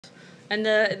And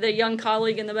the young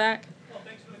colleague in the back? Well,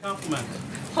 thanks for the compliment.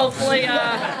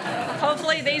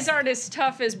 Hopefully these aren't as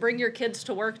tough as bring your kids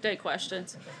to work day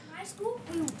questions. In high school,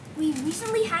 we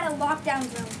recently had a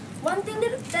lockdown drill. One thing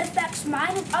that affects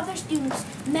mine and other students'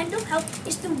 mental health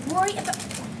is to worry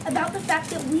about the fact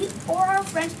that we or our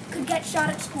friends could get shot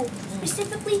at school.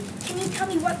 Specifically, can you tell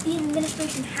me what the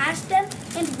administration has done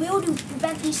and will do to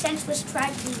prevent these senseless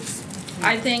tragedies?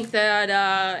 I think that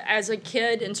as a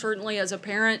kid and certainly as a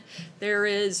parent, there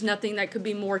is nothing that could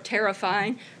be more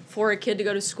terrifying for a kid to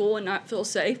go to school and not feel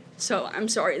safe. So I'm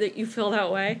sorry that you feel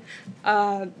that way.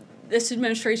 This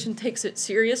administration takes it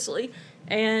seriously,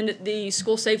 and the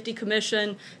School Safety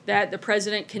Commission that the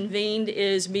president convened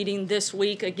is meeting this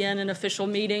week, again, an official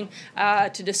meeting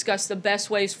to discuss the best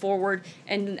ways forward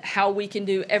and how we can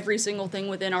do every single thing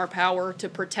within our power to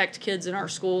protect kids in our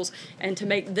schools and to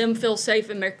make them feel safe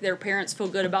and make their parents feel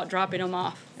good about dropping them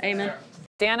off. Amen.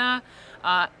 Dana,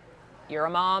 you're a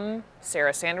mom.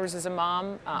 Sarah Sanders is a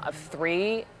mom of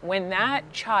 3. When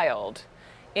that child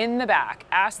in the back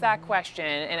asked that question,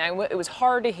 and it was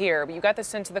hard to hear, but you got the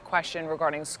sense of the question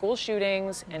regarding school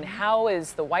shootings and how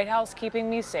is the White House keeping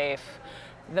me safe,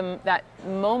 that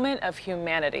moment of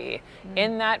humanity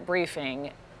in that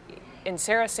briefing, and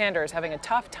Sarah Sanders having a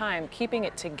tough time keeping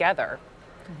it together,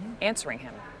 answering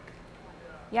him.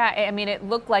 Yeah, I mean, it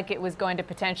looked like it was going to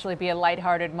potentially be a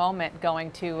lighthearted moment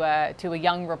going to a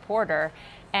young reporter,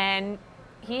 and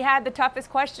he had the toughest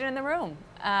question in the room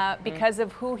because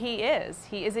of who he is.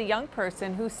 He is a young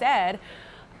person who said,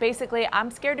 basically, I'm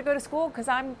scared to go to school because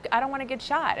I don't want to get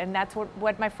shot, and that's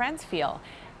what my friends feel.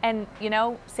 And you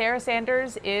know, Sarah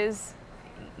Sanders is,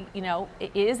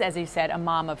 as he said, a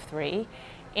mom of 3,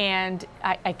 and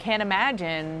I can't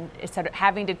imagine sort of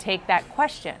having to take that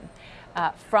question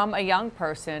from a young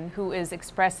person who is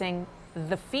expressing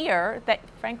the fear that,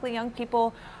 frankly, young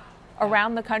people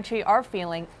around the country are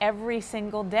feeling every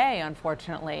single day,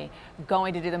 unfortunately,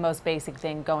 going to do the most basic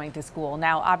thing, going to school.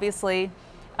 Now, obviously,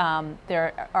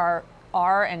 there are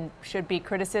and should be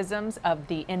criticisms of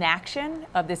the inaction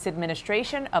of this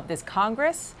administration, of this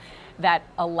Congress, that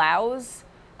allows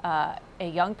a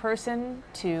young person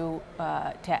to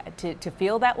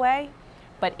feel that way.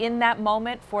 But in that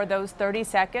moment, for those 30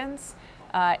 seconds,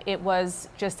 it was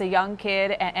just a young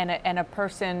kid and a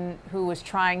person who was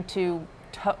trying to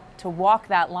walk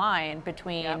that line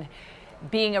between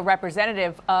being a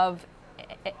representative of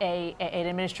an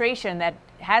administration that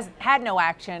has had no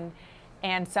action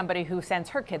and somebody who sends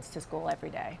her kids to school every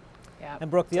day. Yeah.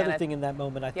 And Brooke, the other thing in that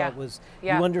moment I thought was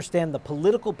you understand the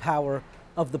political power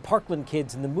of the Parkland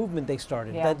kids and the movement they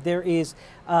started. That there is,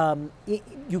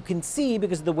 you can see,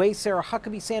 because of the way Sarah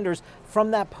Huckabee Sanders from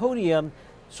that podium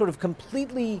sort of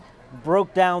completely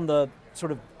broke down the sort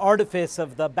of artifice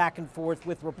of the back and forth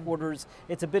with reporters.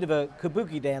 It's a bit of a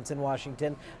kabuki dance in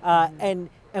Washington, and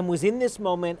was in this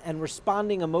moment and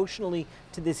responding emotionally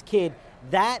to this kid.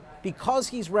 That, because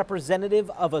he's representative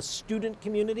of a student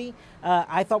community,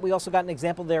 I thought we also got an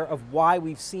example there of why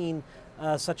we've seen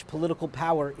such political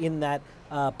power in that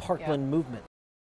Parkland movement.